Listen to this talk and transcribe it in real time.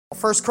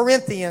1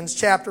 Corinthians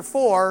chapter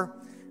 4,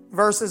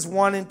 verses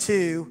 1 and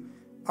 2,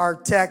 our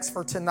text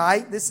for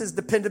tonight. This is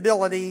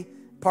dependability,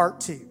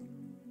 part 2.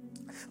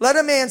 Let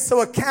a man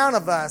so account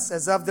of us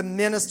as of the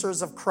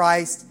ministers of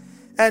Christ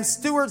and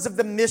stewards of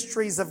the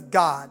mysteries of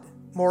God.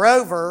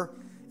 Moreover,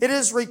 it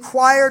is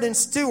required in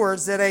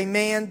stewards that a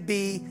man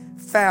be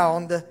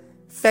found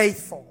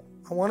faithful.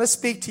 I want to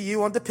speak to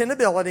you on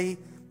dependability,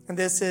 and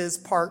this is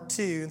part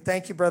 2. And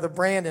thank you, Brother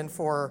Brandon,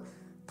 for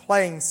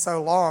playing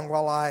so long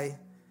while I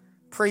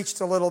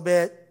preached a little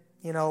bit,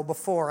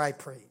 before I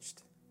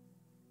preached.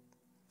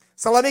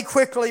 So let me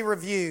quickly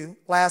review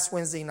last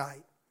Wednesday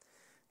night.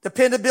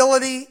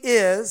 Dependability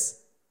is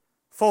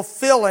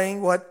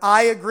fulfilling what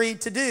I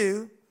agreed to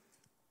do,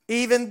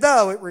 even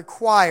though it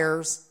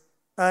requires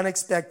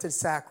unexpected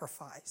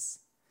sacrifice.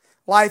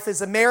 Life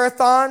is a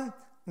marathon,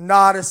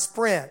 not a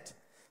sprint.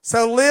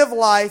 So live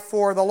life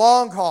for the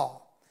long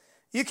haul.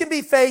 You can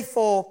be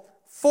faithful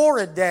for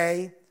a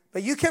day,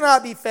 but you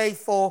cannot be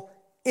faithful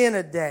in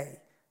a day.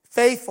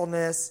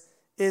 Faithfulness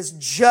is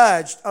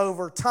judged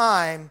over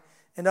time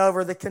and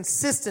over the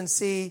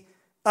consistency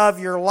of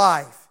your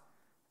life.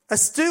 A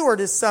steward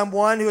is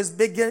someone who has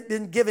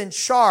been given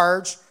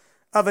charge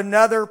of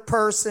another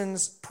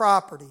person's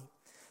property.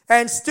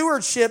 And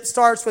stewardship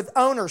starts with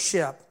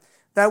ownership,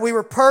 that we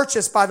were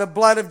purchased by the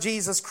blood of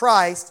Jesus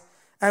Christ,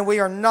 and we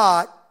are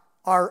not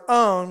our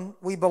own.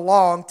 We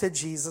belong to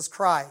Jesus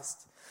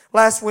Christ.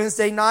 Last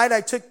Wednesday night,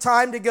 I took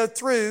time to go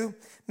through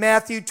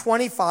Matthew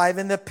 25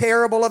 in the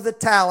parable of the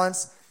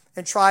talents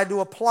and tried to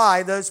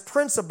apply those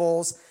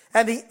principles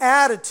and the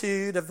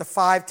attitude of the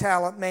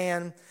 5-talent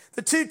man,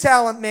 the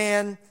 2-talent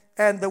man,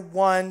 and the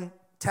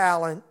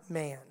 1-talent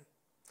man.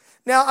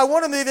 Now, I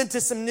want to move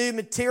into some new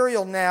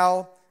material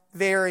now,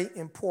 very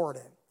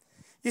important.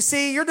 You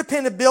see, your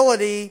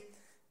dependability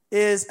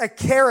is a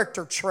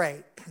character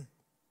trait.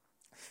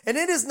 And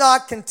it is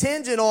not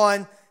contingent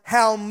on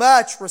how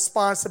much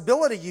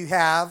responsibility you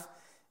have.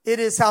 It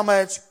is how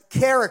much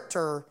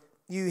character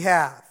you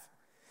have.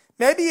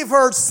 Maybe you've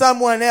heard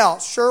someone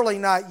else, surely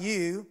not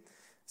you.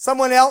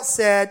 Someone else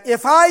said,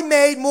 if I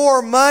made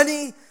more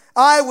money,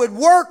 I would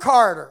work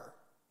harder.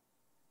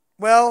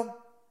 Well,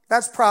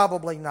 that's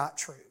probably not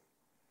true.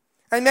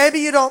 And maybe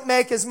you don't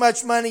make as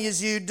much money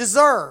as you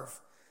deserve.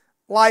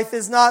 Life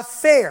is not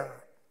fair.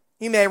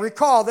 You may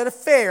recall that a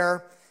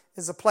fair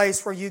is a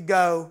place where you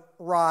go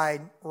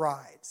ride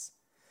rides.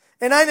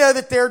 And I know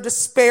that there are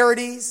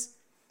disparities.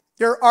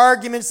 There are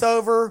arguments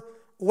over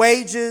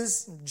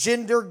wages,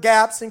 gender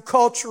gaps, and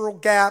cultural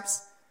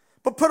gaps.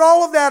 But put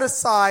all of that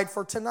aside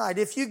for tonight.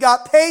 If you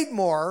got paid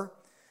more,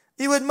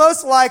 you would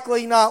most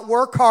likely not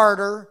work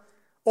harder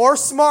or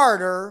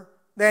smarter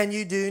than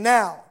you do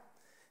now.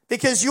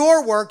 Because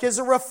your work is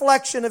a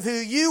reflection of who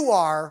you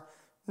are,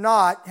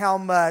 not how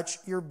much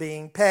you're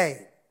being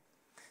paid.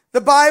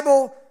 The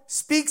Bible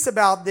speaks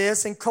about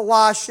this in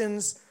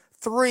Colossians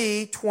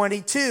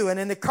 3:22. And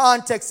in the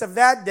context of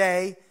that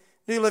day,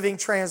 New Living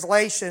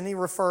Translation, he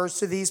refers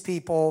to these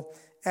people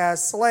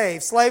as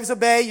slaves. Slaves,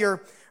 obey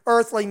your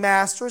earthly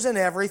masters in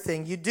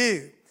everything you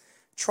do.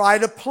 Try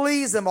to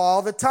please them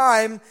all the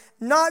time,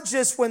 not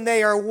just when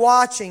they are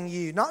watching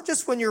you, not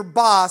just when your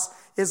boss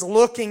is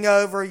looking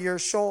over your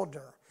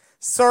shoulder.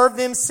 Serve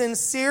them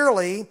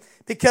sincerely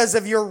because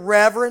of your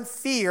reverent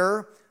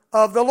fear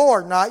of the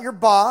Lord, not your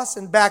boss,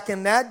 and back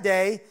in that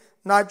day,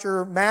 not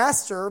your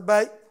master,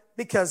 but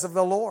because of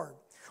the Lord.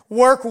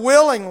 Work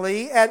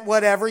willingly at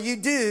whatever you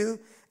do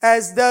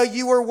as though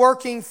you were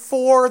working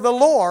for the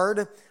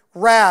Lord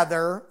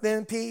rather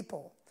than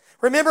people.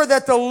 Remember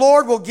that the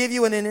Lord will give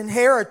you an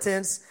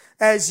inheritance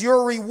as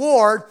your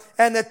reward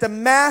and that the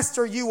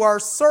master you are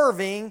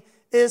serving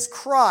is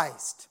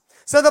Christ.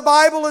 So the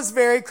Bible is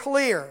very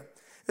clear.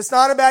 It's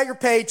not about your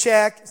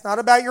paycheck. It's not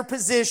about your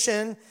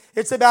position.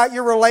 It's about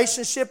your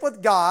relationship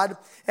with God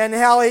and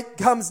how it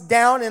comes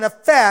down and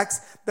affects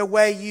the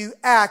way you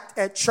act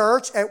at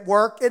church, at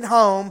work, at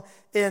home,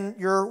 in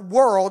your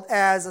world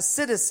as a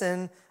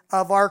citizen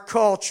of our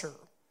culture.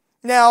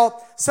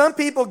 Now, some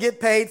people get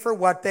paid for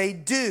what they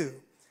do.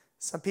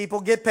 Some people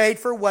get paid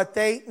for what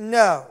they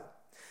know.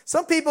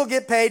 Some people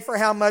get paid for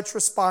how much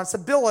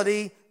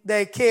responsibility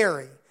they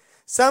carry.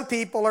 Some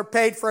people are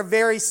paid for a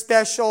very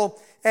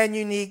special and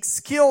unique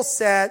skill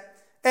set,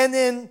 and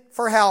then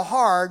for how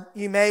hard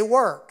you may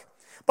work.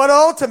 But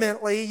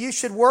ultimately, you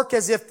should work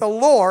as if the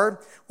Lord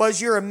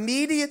was your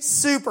immediate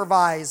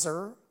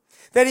supervisor,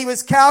 that he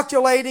was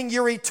calculating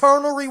your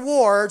eternal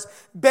rewards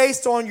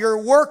based on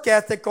your work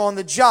ethic on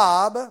the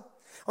job,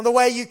 on the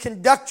way you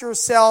conduct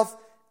yourself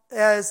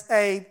as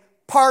a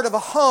part of a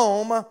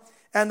home,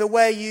 and the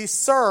way you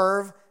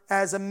serve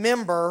as a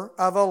member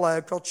of a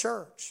local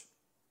church.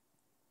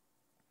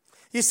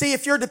 You see,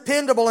 if you're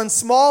dependable in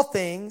small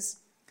things,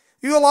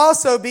 you will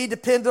also be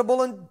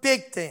dependable in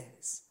big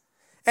things.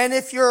 And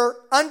if you're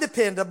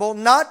undependable,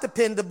 not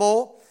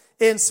dependable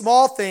in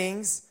small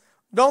things,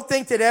 don't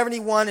think that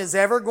anyone is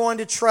ever going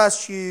to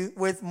trust you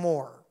with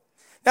more.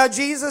 Now,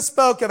 Jesus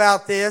spoke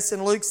about this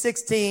in Luke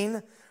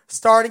 16,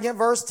 starting at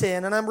verse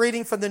 10, and I'm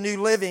reading from the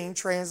New Living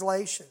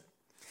Translation.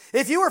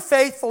 If you are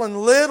faithful in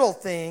little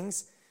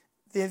things,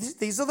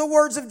 these are the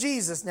words of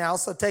Jesus now,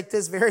 so take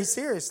this very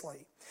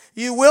seriously.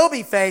 You will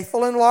be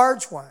faithful in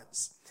large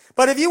ones.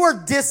 But if you are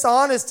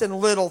dishonest in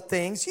little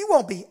things, you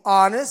won't be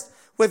honest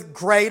with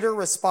greater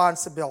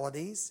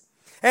responsibilities.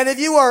 And if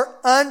you are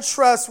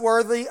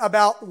untrustworthy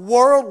about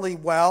worldly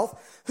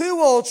wealth, who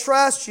will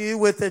trust you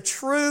with the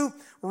true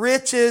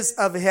riches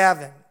of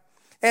heaven?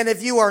 And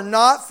if you are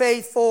not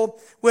faithful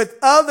with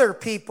other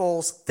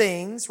people's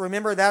things,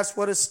 remember that's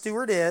what a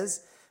steward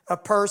is, a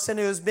person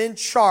who has been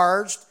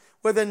charged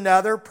with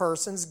another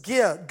person's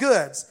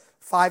goods.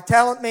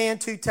 5-talent man,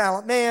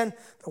 2-talent man,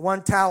 the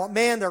 1-talent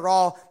man, they're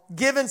all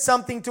given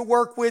something to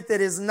work with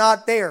that is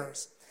not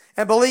theirs.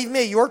 And believe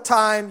me, your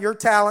time, your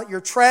talent,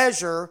 your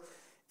treasure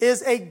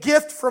is a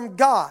gift from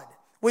God.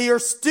 We are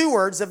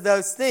stewards of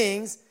those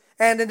things,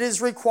 and it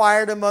is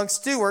required among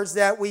stewards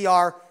that we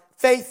are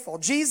faithful.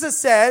 Jesus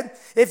said,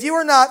 if you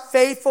are not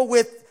faithful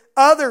with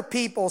other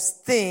people's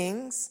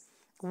things,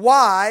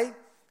 why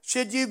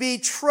should you be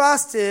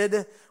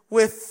trusted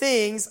with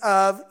things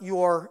of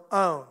your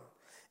own?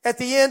 At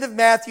the end of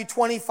Matthew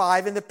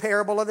 25, in the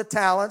parable of the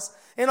talents,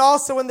 and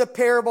also in the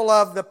parable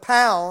of the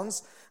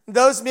pounds,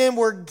 those men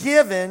were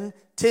given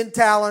 10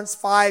 talents,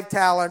 5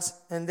 talents,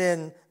 and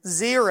then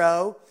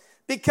 0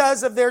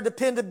 because of their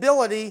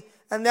dependability,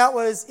 and that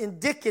was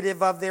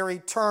indicative of their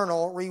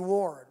eternal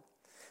reward.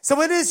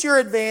 So it is your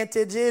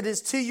advantage, it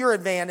is to your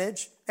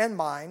advantage and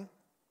mine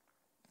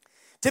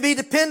to be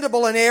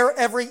dependable in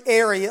every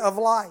area of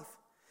life.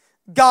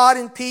 God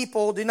and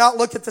people do not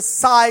look at the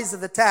size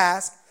of the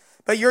task,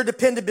 but your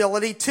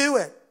dependability to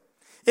it.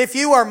 If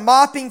you are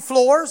mopping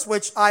floors,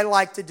 which I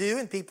like to do,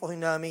 and people who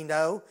know me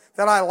know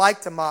that I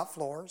like to mop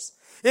floors.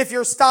 If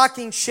you're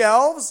stocking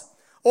shelves,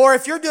 or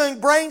if you're doing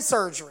brain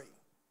surgery,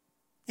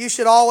 you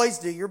should always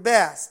do your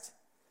best.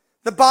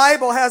 The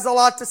Bible has a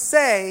lot to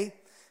say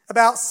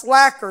about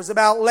slackers,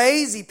 about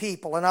lazy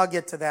people, and I'll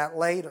get to that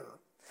later.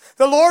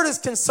 The Lord is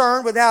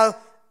concerned with how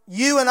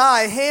you and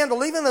I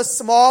handle even the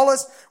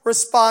smallest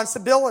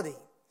responsibility,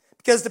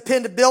 because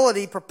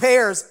dependability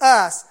prepares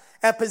us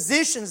and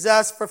positions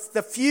us for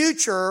the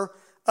future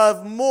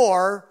of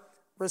more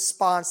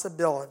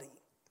responsibility.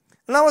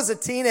 When I was a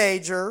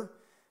teenager,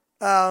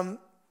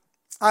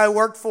 I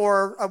worked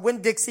for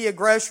Winn-Dixie, a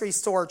grocery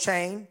store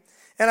chain,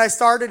 and I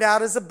started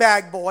out as a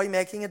bag boy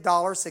making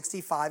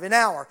 $1.65 an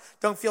hour.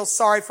 Don't feel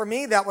sorry for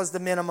me. That was the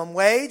minimum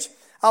wage.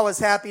 I was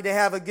happy to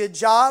have a good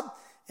job,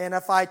 and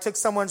if I took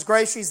someone's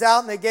groceries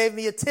out and they gave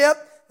me a tip,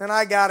 then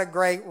I got a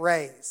great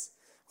raise.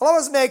 Well, I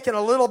was making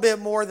a little bit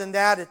more than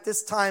that at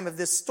this time of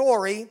this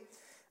story,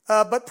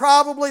 but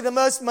probably the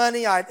most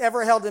money I'd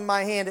ever held in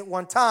my hand at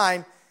one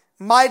time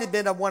might have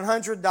been a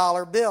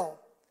 $100 bill.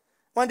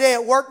 One day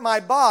at work, my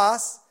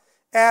boss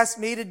asked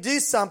me to do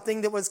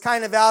something that was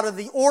kind of out of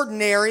the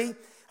ordinary.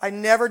 I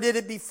never did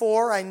it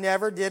before. I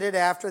never did it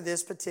after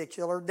this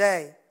particular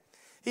day.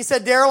 He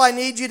said, Daryl, I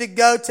need you to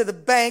go to the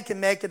bank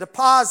and make a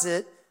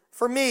deposit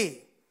for me.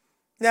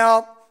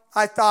 Now,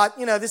 I thought,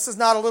 this is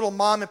not a little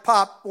mom and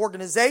pop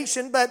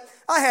organization, but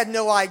I had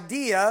no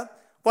idea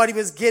what he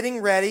was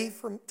getting ready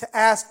to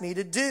ask me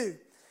to do.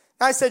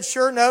 I said,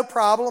 sure, no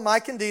problem. I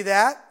can do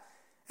that.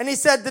 And he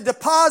said, the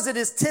deposit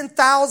is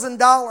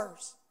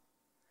 $10,000.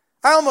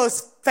 I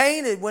almost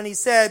fainted when he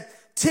said,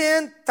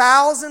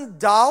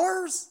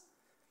 $10,000?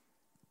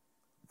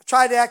 I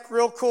tried to act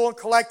real cool and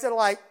collected,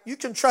 like, you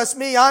can trust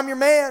me, I'm your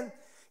man.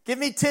 Give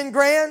me 10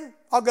 grand,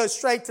 I'll go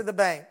straight to the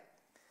bank.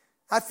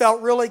 I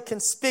felt really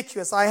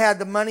conspicuous. I had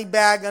the money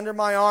bag under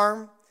my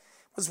arm,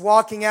 was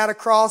walking out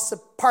across the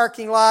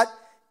parking lot,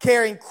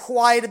 carrying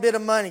quite a bit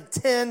of money,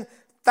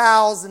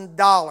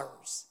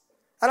 $10,000.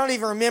 I don't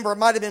even remember, it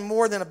might have been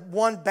more than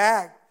one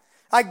bag.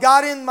 I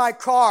got in my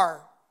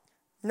car,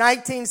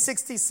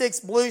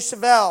 1966 blue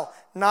Chevelle,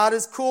 not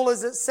as cool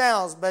as it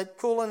sounds, but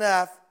cool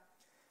enough.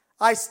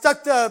 I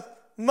stuck the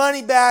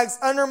money bags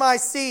under my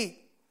seat,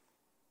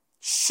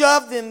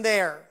 shoved them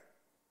there,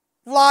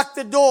 locked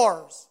the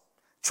doors,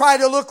 tried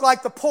to look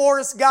like the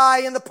poorest guy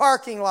in the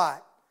parking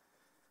lot.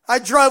 I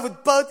drove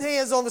with both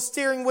hands on the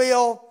steering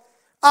wheel,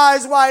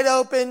 eyes wide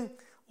open,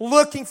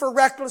 looking for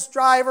reckless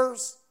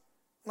drivers.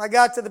 When I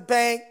got to the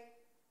bank,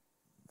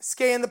 I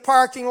scanned the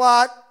parking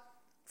lot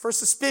for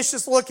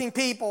suspicious-looking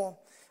people.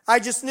 I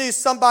just knew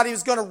somebody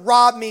was going to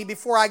rob me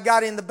before I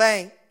got in the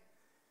bank.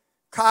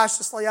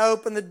 Cautiously, I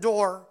opened the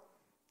door,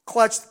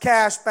 clutched the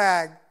cash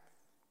bag,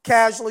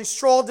 casually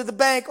strolled to the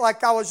bank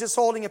like I was just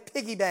holding a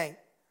piggy bank,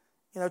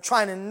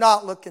 trying to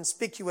not look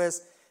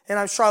conspicuous, and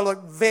I'm sure I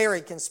looked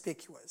very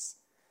conspicuous.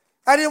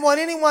 I didn't want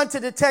anyone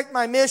to detect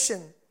my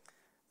mission.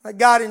 I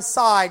got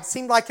inside. It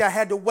seemed like I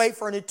had to wait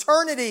for an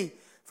eternity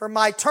for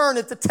my turn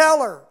at the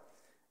teller.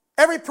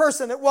 Every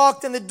person that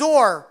walked in the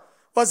door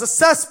was a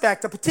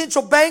suspect, a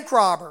potential bank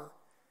robber.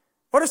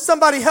 What if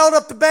somebody held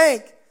up the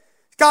bank,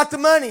 got the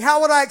money?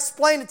 How would I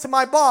explain it to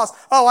my boss?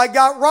 Oh, I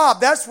got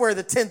robbed. That's where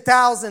the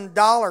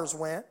 $10,000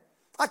 went.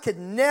 I could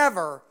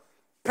never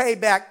pay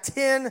back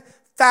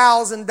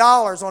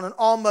 $10,000 on an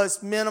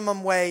almost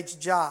minimum wage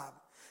job.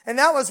 And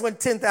that was when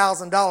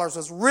 $10,000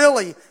 was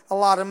really a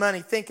lot of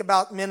money. Think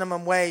about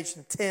minimum wage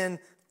and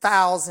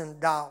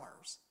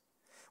 $10,000.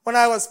 When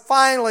I was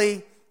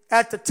finally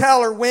at the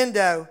teller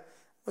window,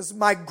 it was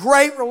my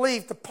great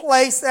relief to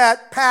place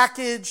that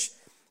package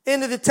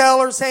into the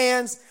teller's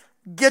hands,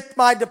 get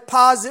my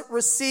deposit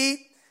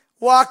receipt,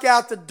 walk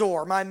out the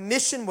door. My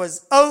mission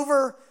was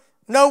over.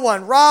 No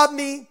one robbed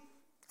me.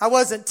 I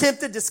wasn't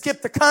tempted to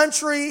skip the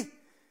country.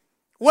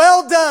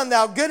 Well done,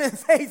 thou good and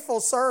faithful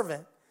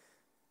servant.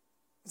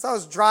 As I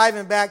was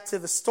driving back to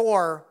the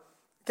store,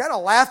 I kind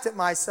of laughed at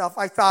myself.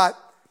 I thought,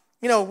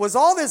 was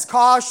all this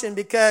caution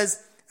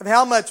because of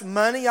how much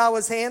money I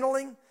was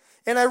handling?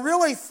 And I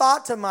really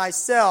thought to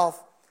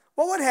myself,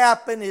 what would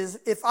happen is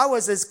if I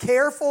was as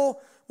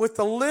careful with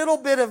the little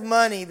bit of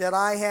money that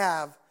I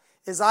have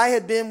as I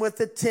had been with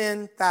the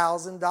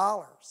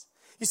 $10,000.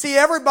 You see,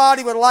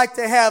 everybody would like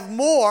to have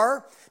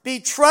more, be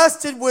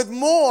trusted with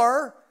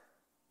more,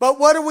 but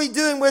what are we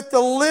doing with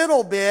the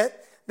little bit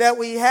that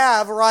we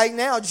have right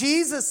now?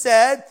 Jesus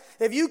said,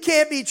 if you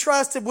can't be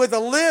trusted with a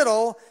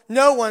little,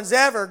 no one's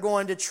ever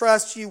going to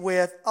trust you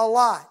with a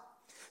lot.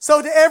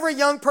 So to every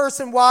young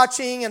person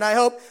watching, and I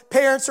hope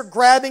parents are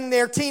grabbing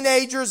their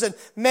teenagers and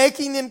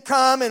making them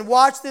come and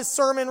watch this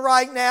sermon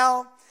right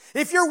now.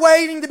 If you're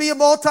waiting to be a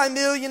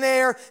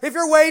multimillionaire, if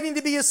you're waiting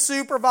to be a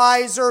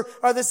supervisor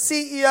or the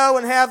CEO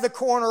and have the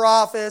corner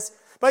office,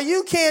 but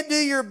you can't do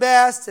your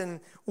best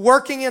and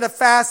working in a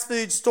fast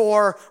food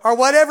store or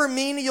whatever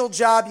menial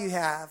job you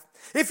have.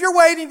 If you're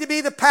waiting to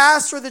be the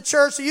pastor of the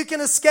church so you can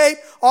escape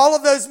all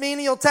of those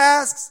menial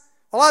tasks,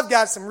 well, I've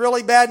got some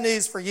really bad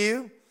news for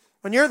you.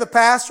 When you're the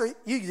pastor,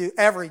 you do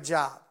every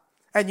job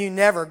and you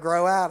never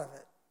grow out of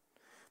it.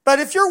 But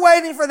if you're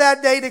waiting for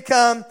that day to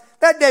come,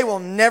 that day will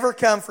never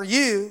come for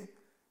you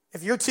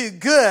if you're too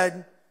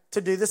good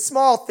to do the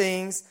small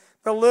things,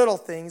 the little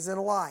things in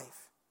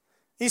life.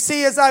 You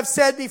see, as I've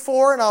said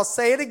before, and I'll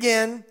say it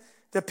again,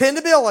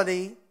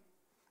 dependability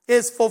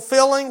is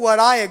fulfilling what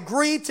I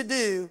agreed to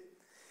do,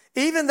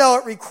 even though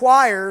it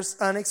requires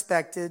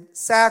unexpected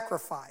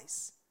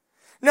sacrifice.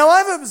 Now,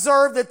 I've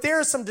observed that there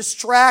are some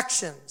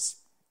distractions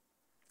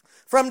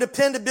from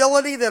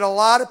dependability that a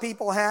lot of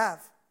people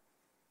have.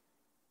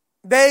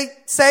 They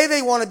say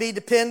they want to be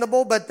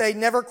dependable, but they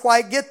never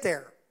quite get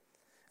there.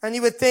 And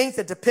you would think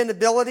that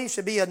dependability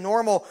should be a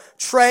normal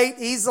trait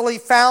easily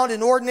found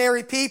in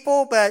ordinary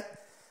people,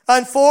 but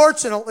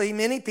unfortunately,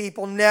 many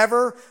people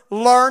never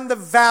learn the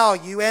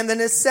value and the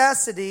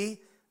necessity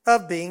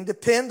of being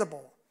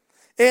dependable.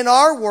 In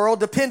our world,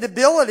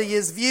 dependability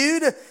is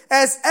viewed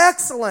as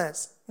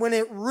excellence when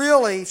it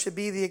really should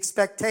be the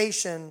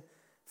expectation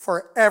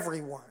for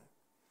everyone.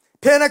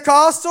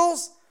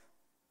 Pentecostals,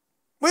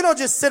 we don't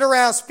just sit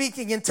around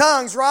speaking in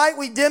tongues, right?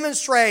 We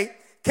demonstrate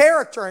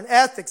character and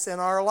ethics in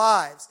our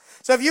lives.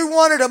 So if you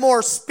wanted a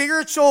more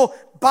spiritual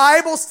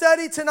Bible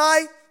study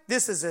tonight,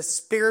 this is as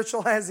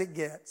spiritual as it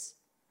gets.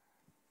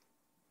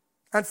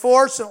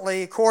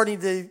 Unfortunately,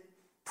 according to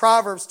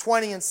Proverbs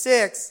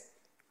 20:6,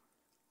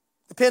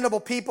 dependable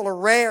people are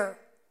rare.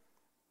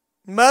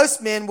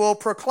 Most men will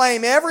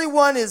proclaim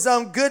everyone his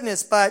own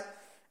goodness, but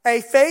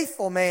a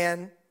faithful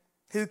man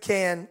who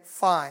can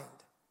find.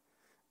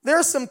 There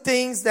are some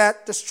things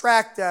that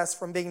distract us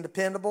from being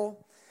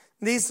dependable.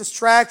 These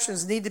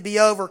distractions need to be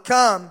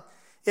overcome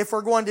if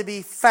we're going to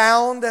be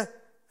found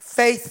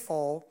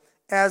faithful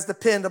as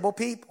dependable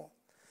people.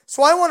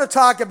 So I want to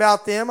talk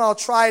about them. I'll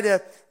try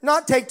to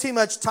not take too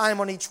much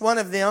time on each one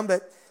of them,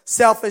 but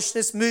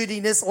selfishness,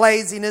 moodiness,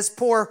 laziness,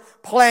 poor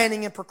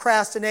planning and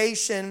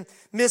procrastination,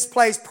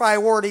 misplaced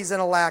priorities,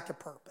 and a lack of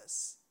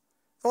purpose.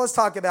 So let's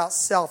talk about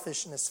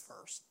selfishness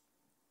first.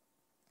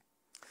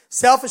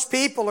 Selfish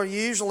people are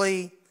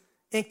usually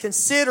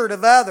inconsiderate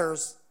of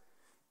others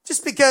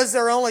just because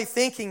they're only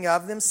thinking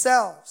of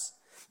themselves.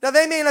 Now,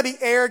 they may not be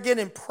arrogant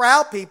and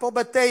proud people,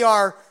 but they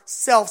are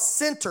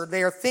self-centered.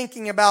 They are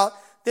thinking about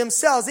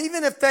themselves.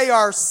 Even if they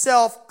are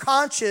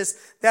self-conscious,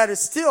 that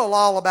is still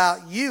all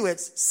about you.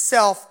 It's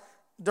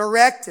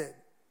self-directed.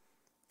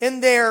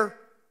 In their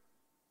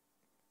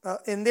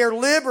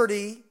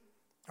liberty,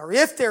 or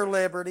if their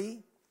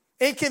liberty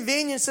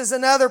inconveniences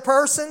another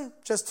person,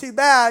 just too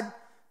bad,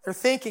 they're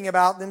thinking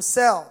about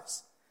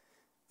themselves.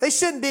 They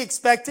shouldn't be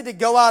expected to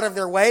go out of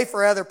their way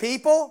for other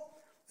people.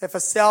 If a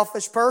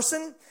selfish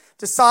person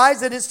decides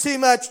that it's too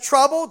much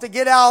trouble to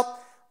get out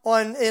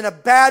in a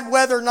bad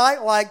weather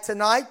night like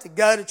tonight to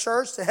go to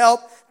church to help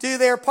do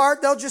their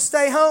part, they'll just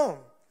stay home.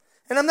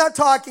 And I'm not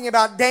talking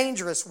about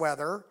dangerous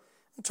weather.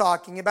 I'm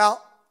talking about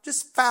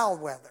just foul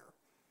weather.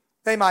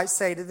 They might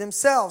say to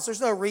themselves,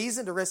 there's no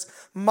reason to risk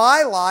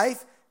my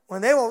life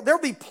when there'll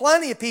be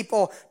plenty of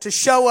people to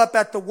show up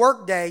at the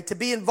workday to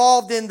be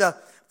involved in the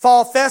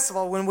fall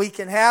festival when we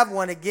can have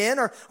one again,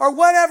 or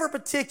whatever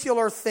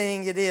particular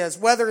thing it is,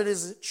 whether it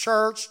is at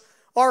church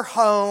or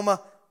home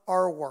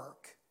or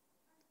work.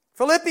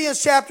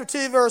 Philippians chapter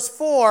 2 verse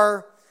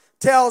 4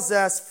 tells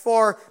us,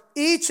 for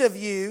each of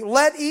you,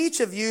 let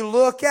each of you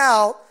look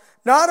out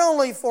not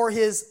only for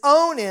his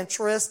own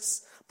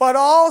interests, but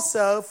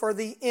also for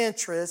the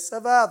interests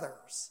of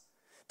others.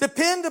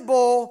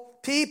 Dependable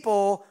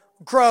people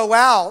grow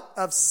out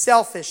of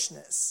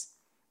selfishness.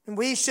 And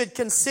we should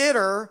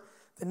consider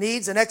the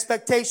needs and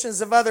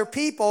expectations of other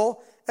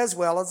people as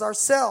well as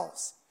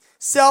ourselves.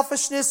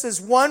 Selfishness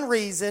is one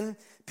reason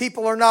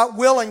people are not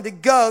willing to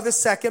go the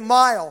second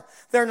mile.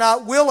 They're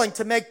not willing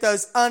to make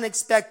those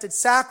unexpected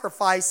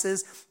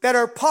sacrifices that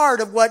are part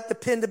of what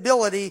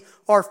dependability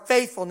or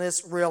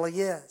faithfulness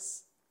really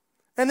is.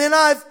 And then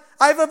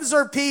I've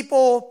observed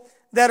people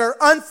that are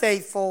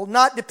unfaithful,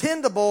 not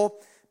dependable,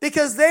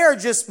 because they are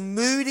just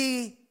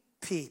moody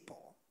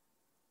people.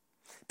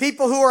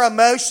 People who are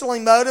emotionally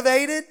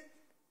motivated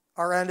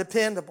are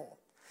undependable.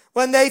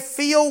 When they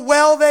feel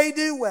well, they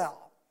do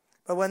well.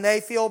 But when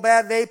they feel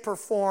bad, they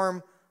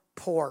perform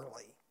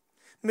poorly.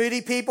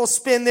 Moody people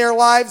spend their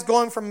lives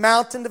going from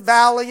mountain to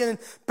valley and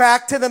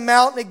back to the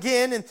mountain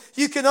again. And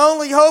you can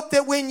only hope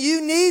that when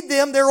you need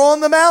them, they're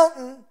on the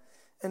mountain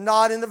and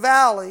not in the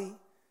valley.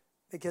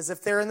 Because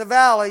if they're in the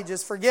valley,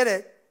 just forget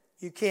it.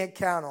 You can't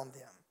count on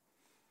them.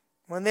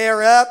 When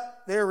they're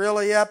up, they're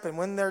really up. And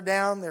when they're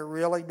down, they're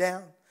really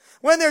down.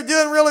 When they're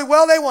doing really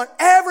well, they want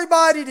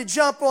everybody to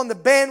jump on the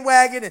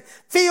bandwagon and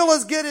feel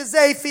as good as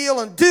they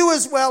feel and do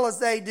as well as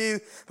they do.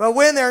 But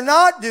when they're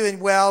not doing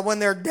well, when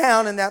they're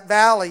down in that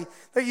valley,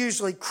 they're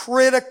usually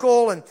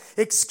critical and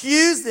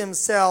excuse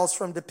themselves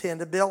from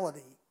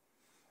dependability.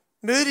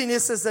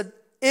 Moodiness is an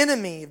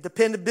enemy of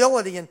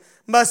dependability and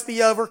must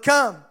be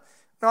overcome.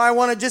 Now, I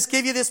want to just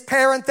give you this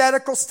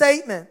parenthetical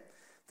statement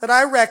that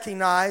I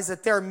recognize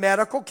that there are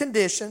medical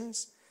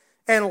conditions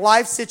and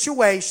life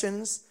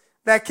situations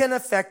that can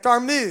affect our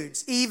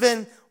moods.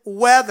 Even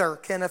weather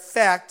can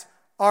affect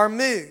our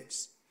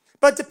moods.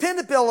 But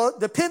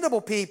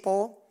dependable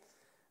people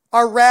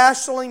are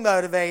rationally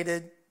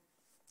motivated.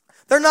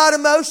 They're not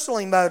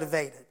emotionally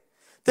motivated.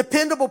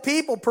 Dependable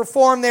people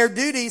perform their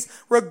duties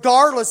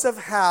regardless of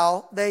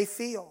how they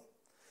feel.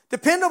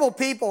 Dependable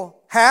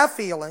people have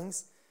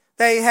feelings.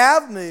 They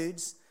have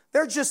moods.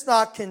 They're just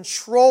not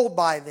controlled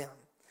by them.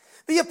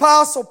 The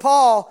Apostle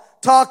Paul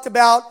talked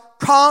about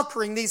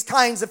conquering these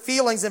kinds of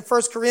feelings in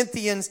 1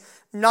 Corinthians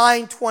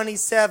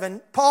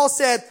 9:27. Paul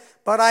said,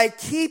 "But I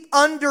keep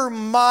under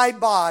my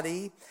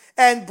body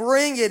and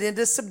bring it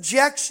into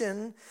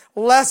subjection,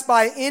 lest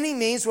by any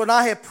means when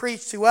I have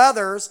preached to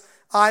others,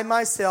 I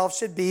myself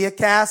should be a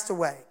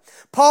castaway."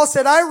 Paul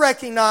said, I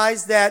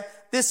recognize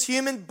that this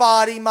human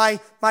body, my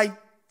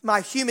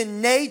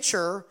human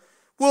nature,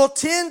 will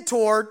tend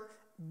toward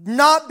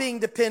not being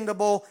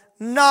dependable,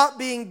 not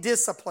being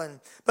disciplined.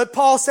 But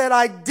Paul said,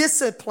 I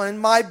discipline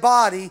my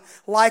body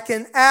like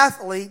an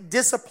athlete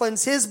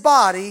disciplines his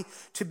body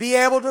to be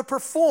able to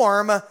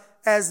perform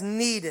as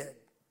needed.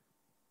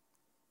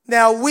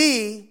 Now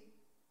we,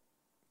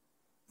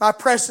 my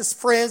precious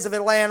friends of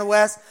Atlanta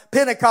West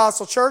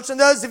Pentecostal Church, and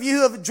those of you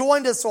who have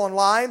joined us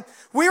online,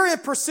 we're in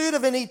pursuit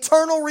of an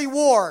eternal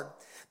reward,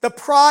 the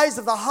prize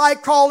of the high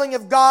calling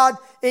of God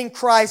in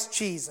Christ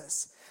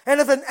Jesus. And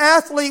if an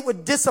athlete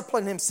would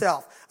discipline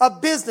himself, a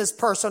business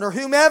person or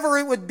whomever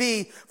it would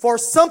be, for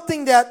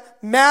something that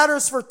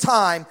matters for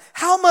time,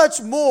 how much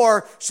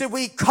more should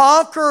we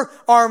conquer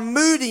our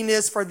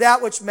moodiness for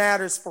that which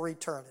matters for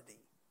eternity?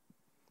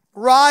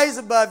 Rise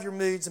above your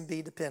moods and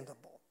be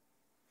dependable.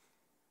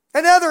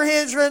 Another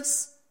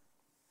hindrance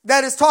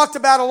that is talked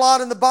about a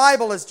lot in the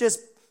Bible is just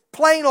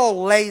plain old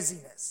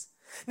laziness.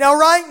 Now,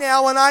 right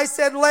now, when I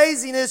said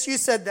laziness, you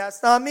said,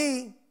 that's not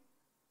me.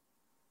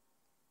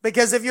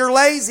 Because if you're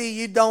lazy,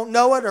 you don't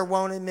know it or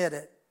won't admit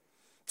it.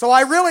 So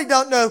I really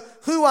don't know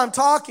who I'm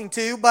talking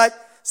to, but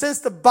since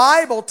the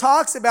Bible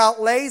talks about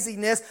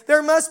laziness,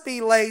 there must be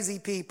lazy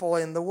people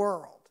in the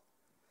world.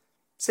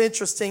 It's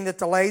interesting that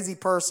the lazy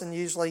person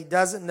usually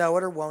doesn't know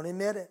it or won't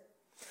admit it.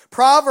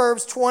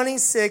 Proverbs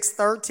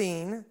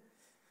 26:13.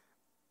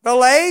 The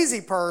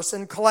lazy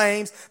person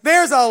claims,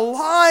 there's a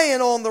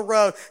lion on the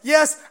road.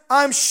 Yes,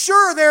 I'm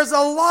sure there's a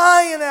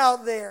lion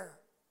out there.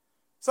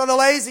 So the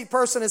lazy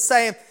person is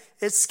saying,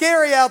 it's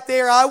scary out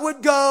there. I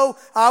would go.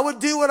 I would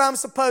do what I'm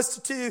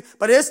supposed to do.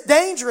 But it's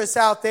dangerous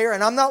out there,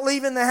 and I'm not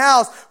leaving the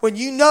house when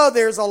you know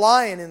there's a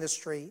lion in the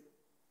street.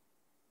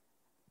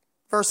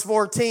 Verse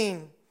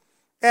 14.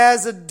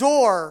 As a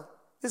door,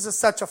 this is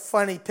such a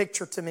funny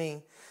picture to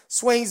me,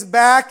 swings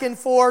back and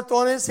forth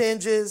on its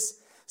hinges,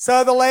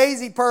 so the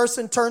lazy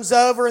person turns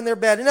over in their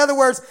bed. In other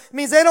words, it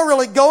means they don't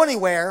really go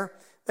anywhere.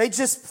 They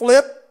just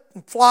flip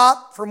and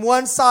flop from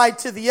one side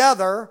to the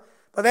other,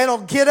 but they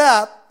don't get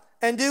up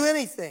and do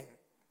anything.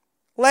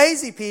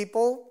 Lazy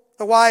people,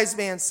 the wise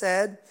man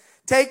said,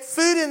 take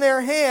food in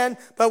their hand,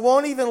 but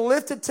won't even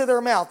lift it to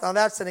their mouth. Now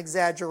that's an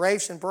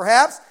exaggeration.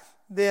 Perhaps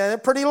they're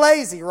pretty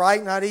lazy,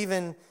 right? Not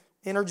even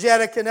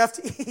energetic enough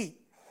to eat.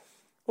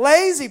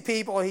 Lazy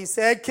people, he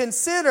said,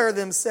 consider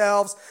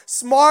themselves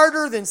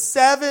smarter than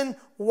 7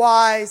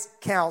 wise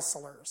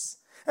counselors.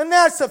 And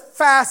that's a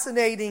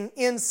fascinating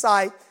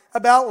insight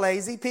about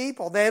lazy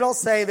people. They don't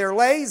say they're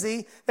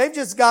lazy. They've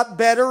just got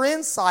better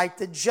insight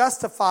that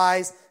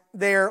justifies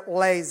their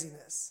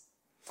laziness.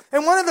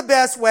 And one of the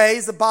best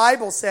ways the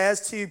Bible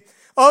says to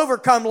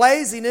overcome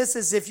laziness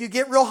is if you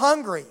get real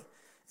hungry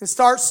and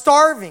start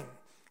starving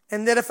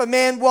and that if a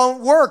man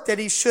won't work, that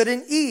he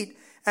shouldn't eat,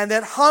 and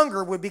that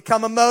hunger would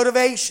become a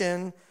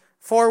motivation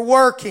for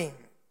working.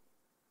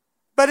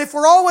 But if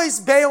we're always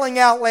bailing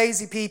out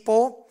lazy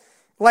people,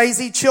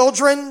 lazy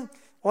children,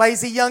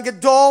 lazy young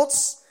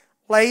adults,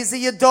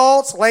 lazy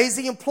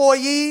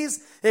employees,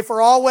 if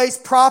we're always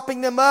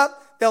propping them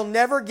up, they'll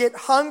never get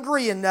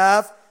hungry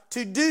enough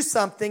to do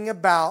something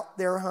about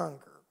their hunger.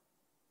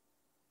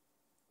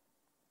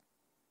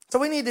 So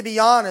we need to be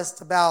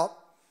honest about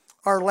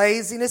our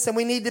laziness, and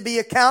we need to be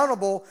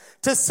accountable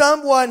to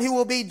someone who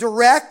will be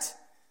direct,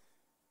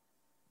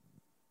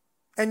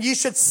 and you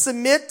should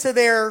submit to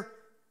their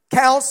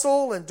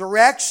counsel and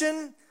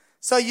direction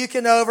so you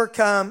can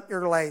overcome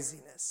your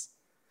laziness.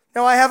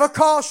 Now, I have a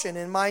caution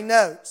in my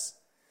notes.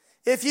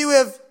 If you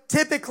have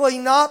typically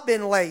not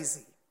been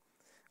lazy,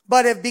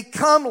 but have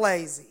become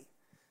lazy,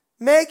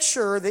 make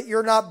sure that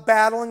you're not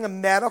battling a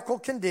medical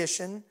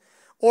condition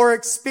or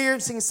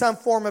experiencing some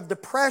form of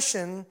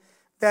depression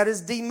that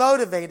has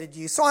demotivated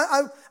you. So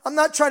I'm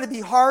not trying to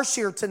be harsh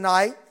here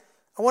tonight.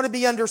 I want to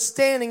be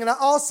understanding, and I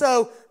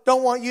also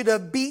don't want you to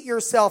beat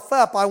yourself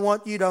up. I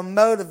want you to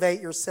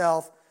motivate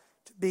yourself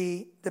to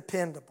be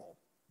dependable.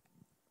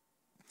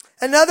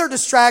 Another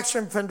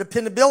distraction from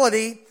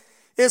dependability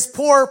is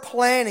poor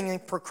planning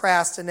and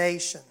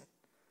procrastination.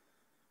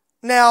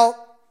 Now,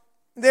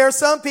 there are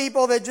some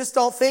people that just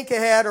don't think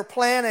ahead or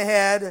plan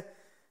ahead,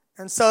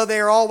 and so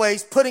they're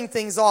always putting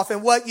things off.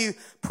 And what you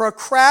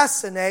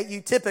procrastinate,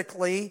 you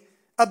typically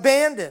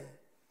abandon.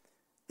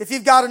 If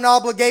you've got an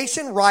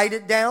obligation, write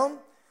it down.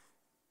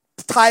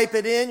 Type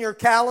it in your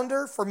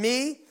calendar. For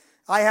me,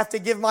 I have to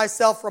give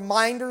myself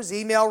reminders,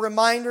 email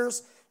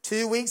reminders,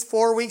 2 weeks,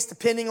 4 weeks,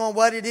 depending on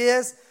what it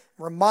is.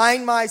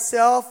 Remind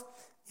myself.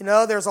 You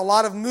know, there's a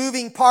lot of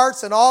moving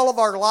parts in all of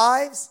our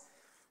lives.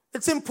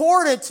 It's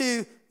important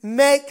to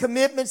make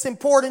commitments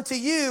important to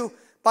you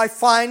by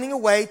finding a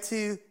way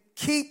to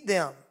keep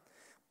them.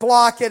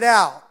 Block it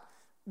out.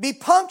 Be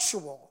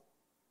punctual.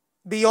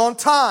 Be on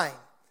time.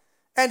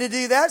 And to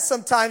do that,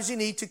 sometimes you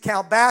need to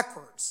count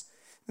backwards.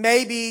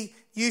 Maybe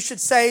you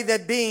should say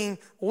that being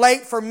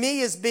late for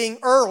me is being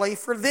early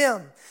for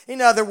them.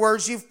 In other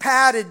words, you've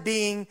padded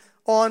being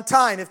on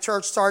time. If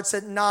church starts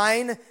at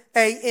 9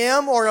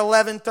 a.m. or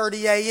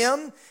 11:30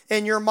 a.m.,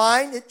 in your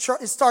mind, it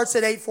starts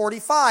at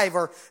 8:45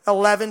 or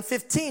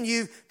 11:15.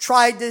 You've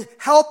tried to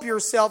help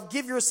yourself,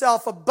 give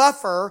yourself a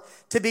buffer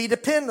to be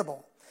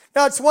dependable.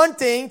 Now, it's one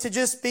thing to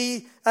just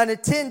be an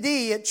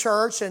attendee at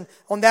church, and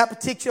on that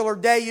particular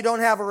day, you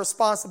don't have a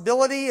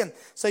responsibility, and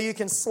so you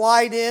can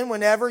slide in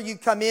whenever you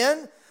come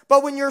in.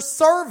 But when you're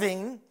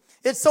serving,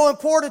 it's so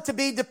important to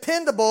be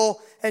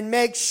dependable and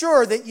make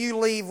sure that you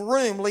leave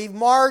room, leave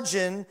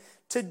margin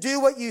to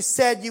do what you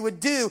said you would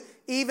do,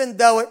 even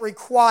though it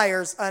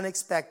requires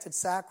unexpected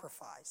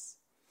sacrifice.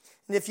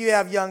 And if you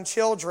have young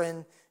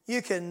children,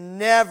 you can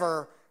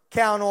never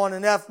count on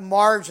enough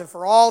margin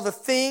for all the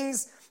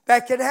things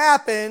that could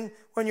happen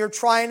when you're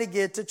trying to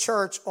get to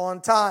church on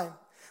time.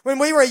 When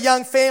we were a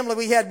young family,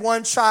 we had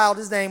one child.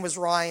 His name was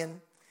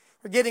Ryan.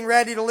 We're getting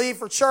ready to leave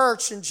for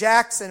church in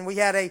Jackson. We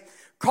had a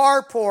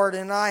carport,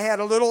 and I had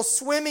a little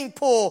swimming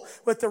pool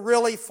with the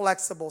really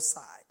flexible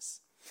sides.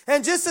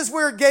 And just as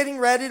we were getting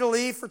ready to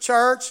leave for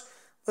church,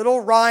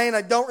 little Ryan,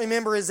 I don't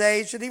remember his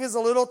age, but he was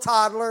a little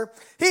toddler.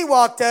 He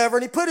walked over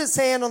and he put his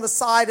hand on the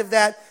side of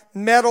that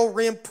metal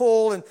rim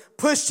pool and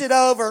pushed it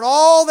over, and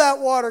all that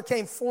water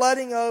came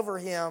flooding over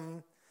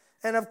him.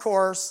 And of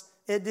course,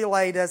 it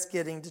delayed us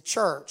getting to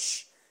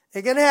church.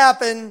 It can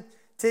happen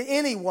to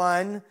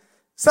anyone.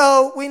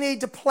 So we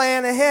need to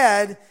plan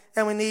ahead,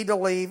 and we need to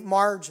leave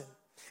margin.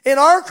 In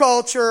our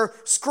culture,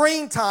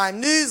 screen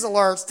time, news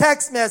alerts,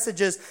 text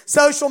messages,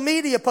 social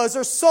media posts,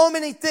 there's so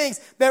many things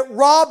that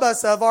rob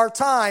us of our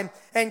time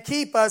and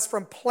keep us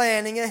from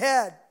planning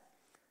ahead.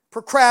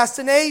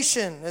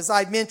 Procrastination, as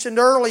I mentioned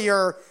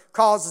earlier,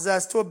 causes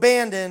us to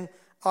abandon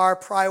our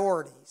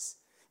priorities.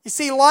 You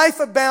see, life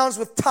abounds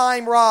with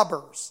time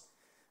robbers,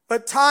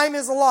 but time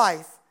is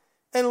life,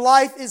 and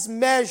life is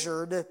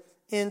measured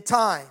in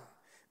time.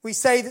 We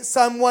say that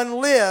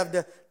someone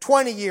lived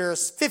 20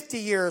 years, 50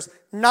 years,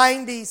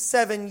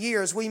 97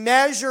 years. We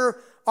measure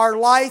our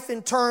life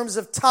in terms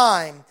of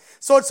time.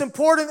 So it's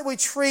important that we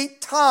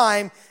treat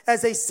time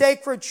as a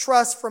sacred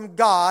trust from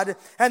God,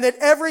 and that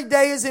every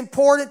day is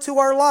important to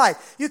our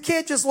life. You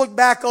can't just look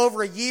back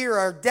over a year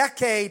or a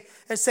decade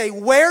and say,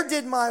 where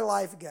did my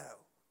life go?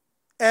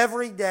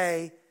 Every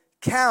day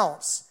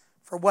counts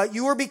for what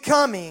you are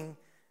becoming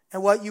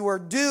and what you are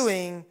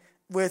doing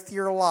with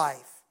your life.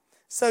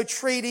 So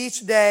treat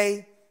each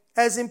day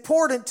as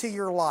important to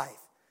your life,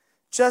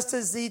 just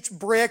as each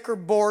brick or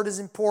board is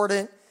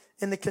important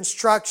in the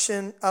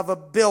construction of a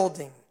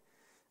building.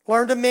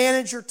 Learn to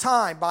manage your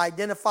time by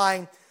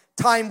identifying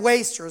time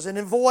wasters and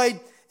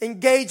avoid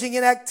engaging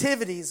in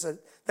activities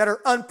that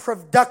are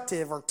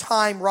unproductive or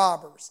time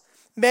robbers.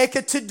 Make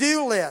a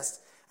to-do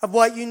list of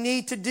what you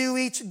need to do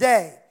each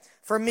day.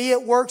 For me,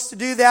 it works to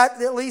do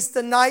that at least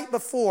the night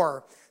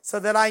before so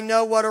that I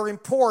know what are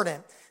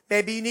important.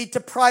 Maybe you need to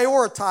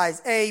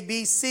prioritize A,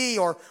 B, C,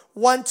 or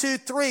 1, 2,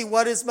 3.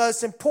 What is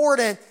most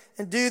important?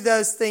 And do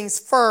those things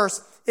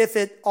first, if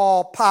at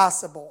all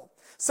possible.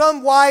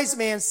 Some wise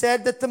man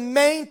said that the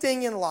main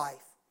thing in life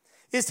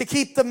is to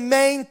keep the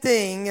main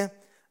thing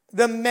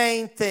the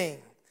main thing.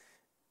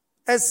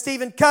 As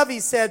Stephen Covey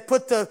said,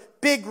 put the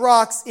big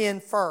rocks in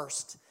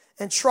first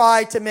and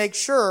try to make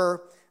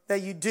sure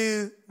that you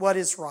do what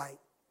is right.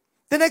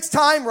 The next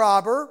time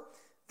robber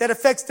that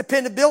affects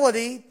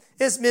dependability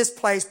is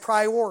misplaced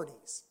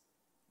priorities.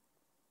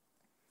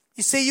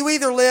 You see, you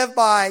either live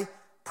by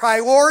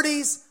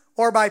priorities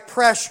or by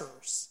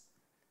pressures.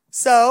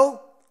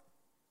 So,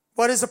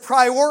 what is a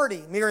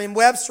priority?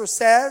 Merriam-Webster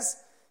says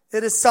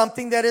it is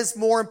something that is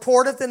more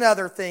important than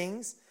other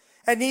things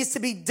and needs to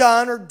be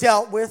done or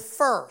dealt with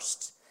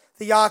first.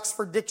 The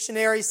Oxford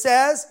Dictionary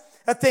says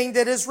a thing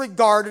that is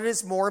regarded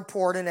as more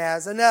important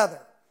as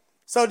another.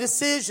 So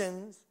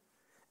decisions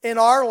in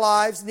our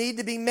lives need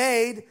to be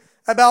made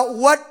about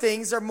what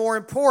things are more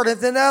important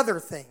than other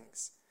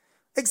things.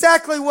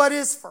 Exactly what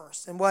is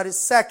first and what is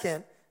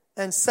second,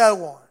 and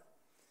so on.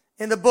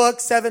 In the book,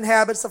 7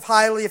 Habits of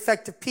Highly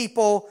Effective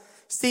People,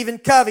 Stephen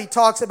Covey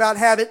talks about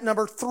habit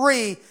number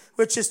 3,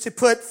 which is to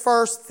put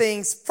first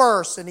things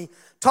first. And he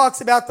talks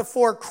about the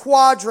 4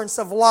 quadrants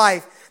of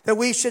life, that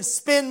we should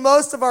spend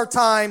most of our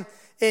time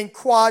in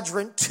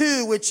quadrant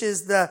 2, which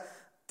is the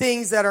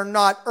things that are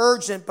not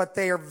urgent, but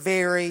they are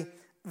very,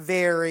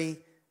 very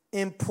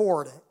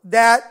important.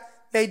 That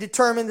may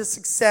determine the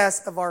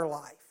success of our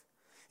life.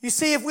 You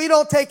see, if we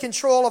don't take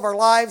control of our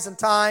lives and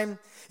time,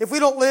 if we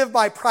don't live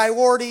by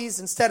priorities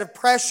instead of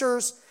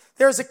pressures,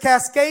 there's a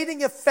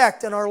cascading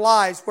effect in our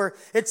lives where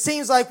it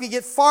seems like we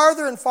get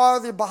farther and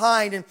farther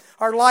behind and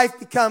our life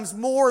becomes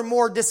more and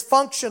more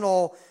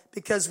dysfunctional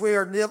because we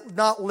are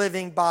not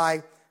living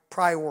by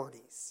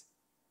priorities.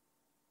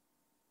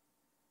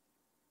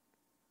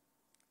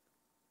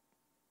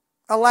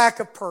 A lack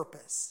of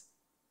purpose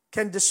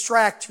can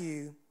distract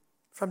you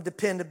from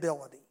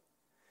dependability.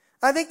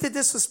 I think that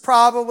this was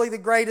probably the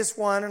greatest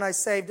one, and I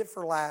saved it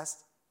for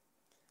last.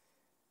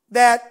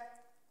 That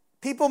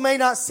people may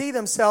not see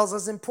themselves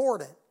as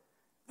important.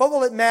 What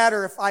will it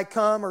matter if I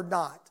come or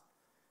not?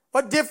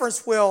 What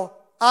difference will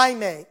I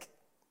make?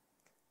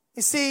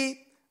 You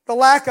see, the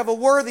lack of a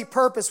worthy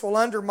purpose will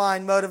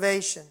undermine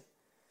motivation.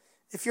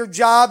 If your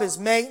job is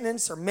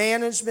maintenance or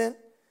management,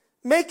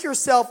 make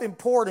yourself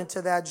important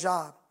to that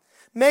job.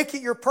 Make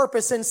it your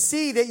purpose and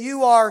see that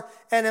you are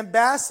an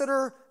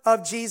ambassador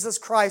of Jesus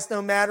Christ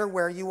no matter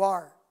where you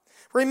are.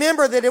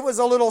 Remember that it was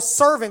a little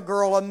servant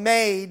girl, a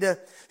maid,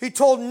 who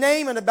told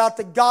Naaman about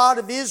the God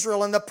of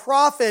Israel and the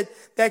prophet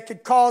that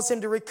could cause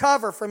him to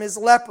recover from his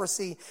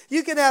leprosy.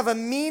 You can have a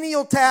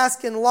menial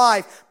task in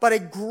life, but a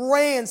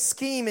grand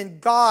scheme in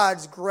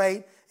God's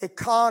great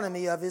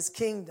economy of His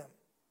kingdom.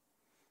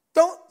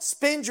 Don't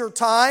spend your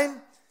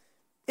time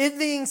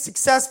envying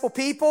successful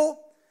people.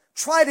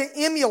 Try to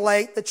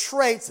emulate the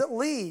traits that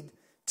lead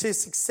to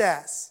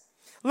success.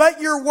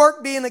 Let your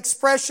work be an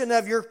expression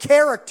of your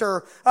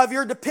character, of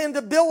your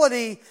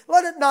dependability.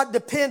 Let it not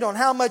depend on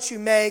how much you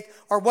make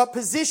or what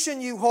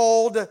position you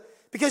hold,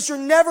 because you're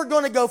never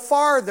going to go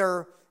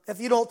farther if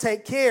you don't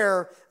take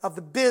care of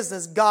the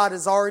business God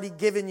has already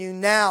given you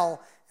now.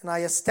 And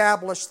I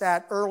established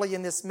that early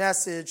in this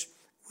message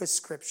with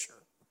Scripture.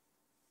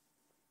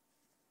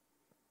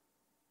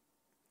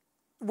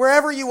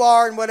 Wherever you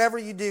are and whatever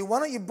you do, why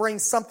don't you bring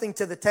something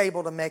to the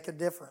table to make a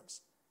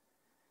difference?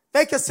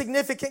 Make a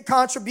significant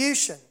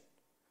contribution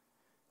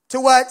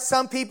to what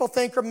some people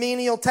think are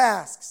menial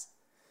tasks.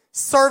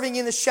 Serving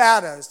in the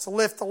shadows to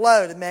lift the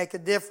load and make a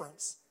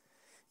difference.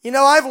 You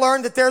know, I've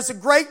learned that there's a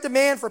great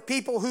demand for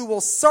people who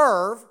will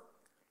serve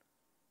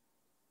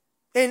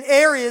in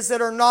areas that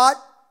are not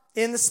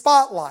in the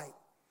spotlight.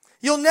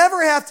 You'll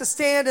never have to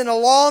stand in a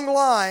long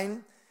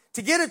line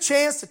to get a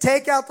chance to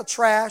take out the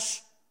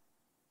trash,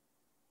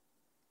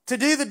 to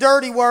do the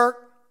dirty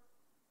work,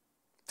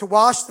 to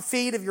wash the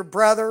feet of your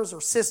brothers or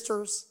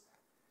sisters.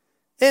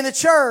 In the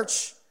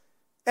church,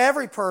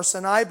 every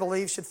person, I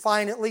believe, should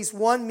find at least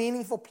one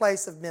meaningful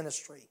place of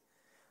ministry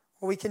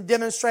where we can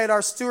demonstrate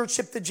our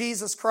stewardship to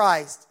Jesus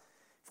Christ.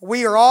 For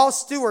we are all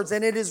stewards,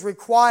 and it is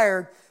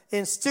required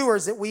in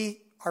stewards that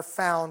we are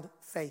found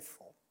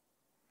faithful.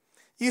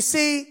 You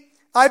see,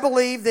 I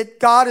believe that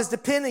God is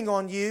depending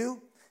on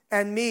you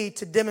and me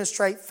to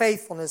demonstrate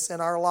faithfulness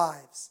in our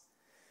lives.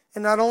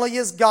 And not only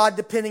is God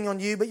depending on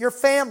you, but your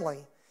family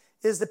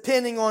is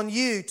depending on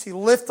you to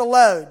lift the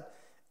load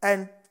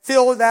and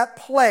fill that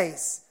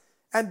place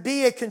and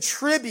be a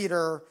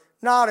contributor,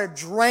 not a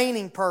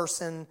draining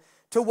person,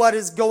 to what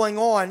is going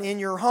on in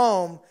your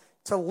home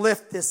to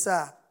lift this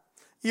up.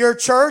 Your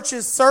church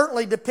is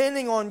certainly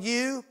depending on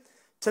you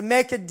to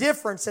make a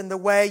difference in the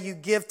way you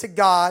give to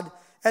God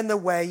and the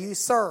way you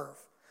serve.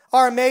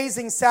 Our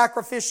amazing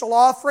sacrificial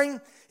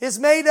offering is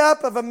made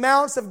up of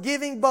amounts of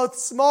giving, both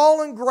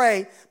small and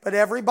great, but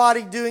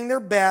everybody doing their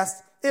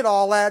best. It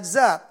all adds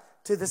up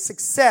to the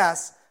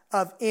success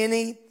of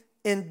any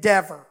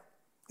endeavor.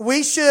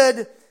 We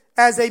should,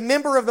 as a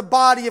member of the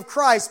body of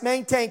Christ,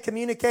 maintain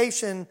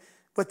communication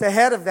with the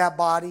head of that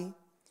body.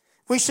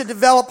 We should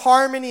develop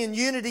harmony and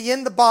unity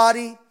in the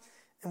body,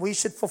 and we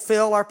should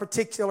fulfill our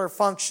particular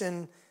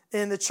function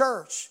in the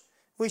church.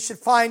 We should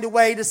find a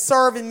way to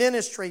serve in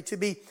ministry, to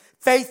be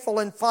faithful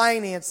in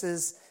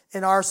finances,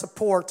 in our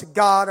support to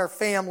God, our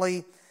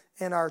family,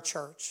 and our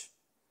church.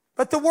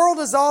 But the world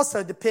is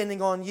also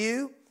depending on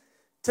you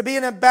to be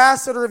an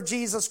ambassador of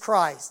Jesus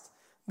Christ,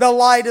 the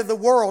light of the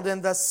world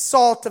and the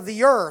salt of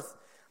the earth.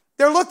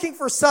 They're looking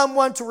for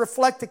someone to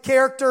reflect the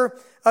character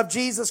of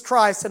Jesus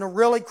Christ in a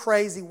really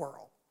crazy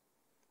world.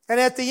 And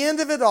at the end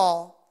of it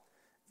all,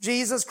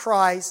 Jesus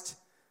Christ,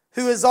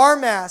 who is our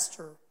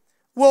master,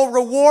 will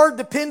reward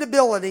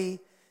dependability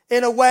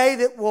in a way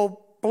that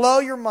will blow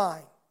your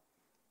mind.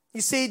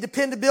 You see,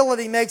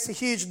 dependability makes a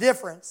huge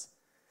difference.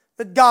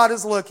 But God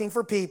is looking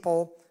for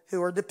people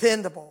who are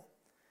dependable.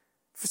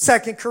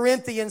 2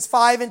 Corinthians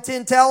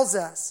 5:10 tells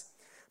us,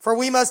 "For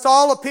we must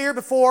all appear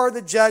before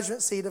the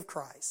judgment seat of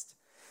Christ,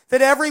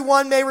 that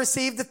everyone may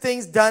receive the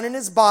things done in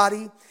his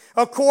body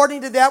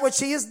according to that which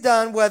he has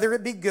done, whether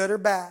it be good or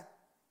bad."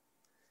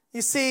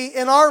 You see,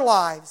 in our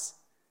lives,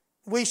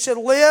 we should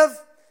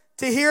live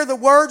to hear the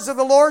words of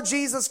the Lord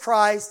Jesus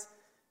Christ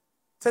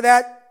to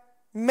that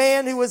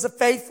man who was a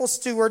faithful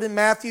steward in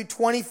Matthew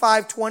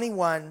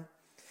 25:21.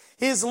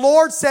 His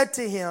Lord said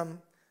to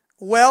him,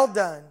 "Well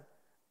done,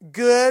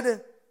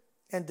 good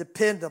and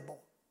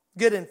dependable,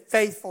 good and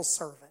faithful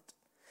servant.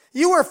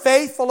 You are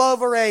faithful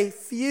over a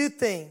few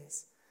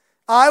things.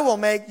 I will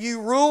make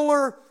you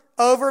ruler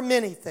over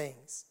many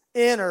things.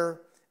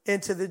 Enter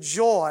into the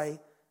joy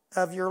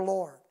of your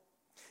Lord."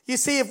 You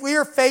see, if we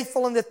are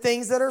faithful in the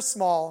things that are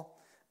small,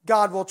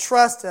 God will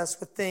trust us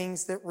with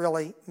things that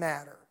really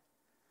matter.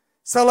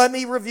 So let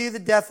me review the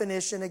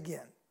definition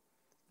again.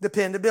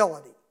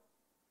 Dependability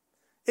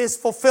is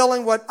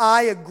fulfilling what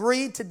I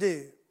agreed to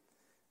do,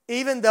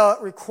 even though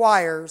it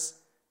requires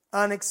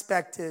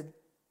unexpected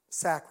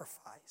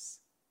sacrifice.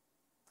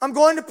 I'm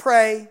going to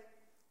pray.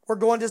 We're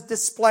going to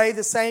display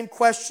the same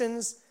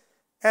questions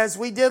as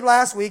we did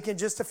last week in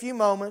just a few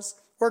moments.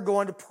 We're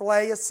going to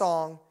play a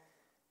song,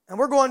 and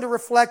we're going to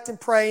reflect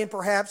and pray, and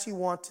perhaps you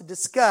want to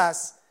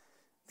discuss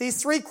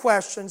these three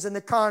questions in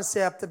the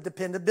concept of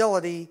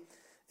dependability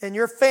in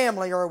your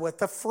family or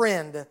with a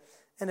friend.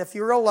 And if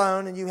you're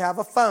alone and you have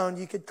a phone,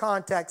 you could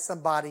contact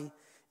somebody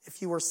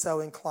if you were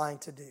so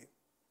inclined to do.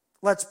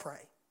 Let's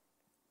pray.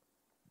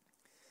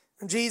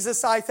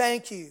 Jesus, I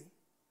thank you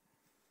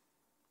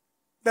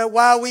that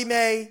while we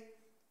may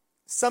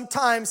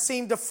sometimes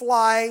seem to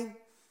fly,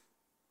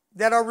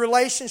 that our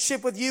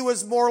relationship with you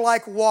is more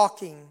like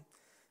walking.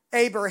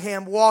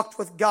 Abraham walked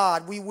with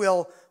God. We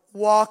will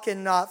walk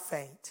and not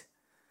faint.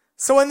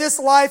 So in this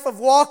life of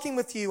walking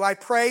with you, I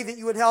pray that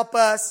you would help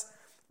us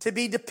to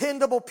be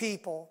dependable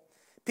people,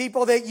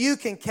 people that you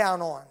can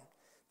count on,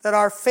 that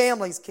our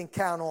families can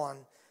count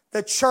on,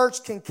 the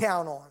church can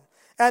count on,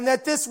 and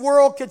that this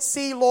world could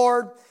see,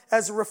 Lord,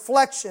 as a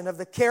reflection of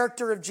the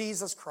character of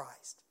Jesus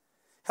Christ.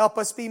 Help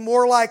us be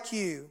more like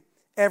you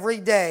every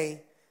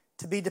day,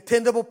 to be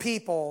dependable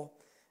people,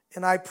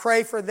 and I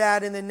pray for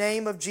that in the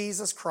name of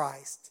Jesus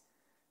Christ.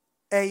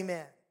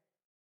 Amen.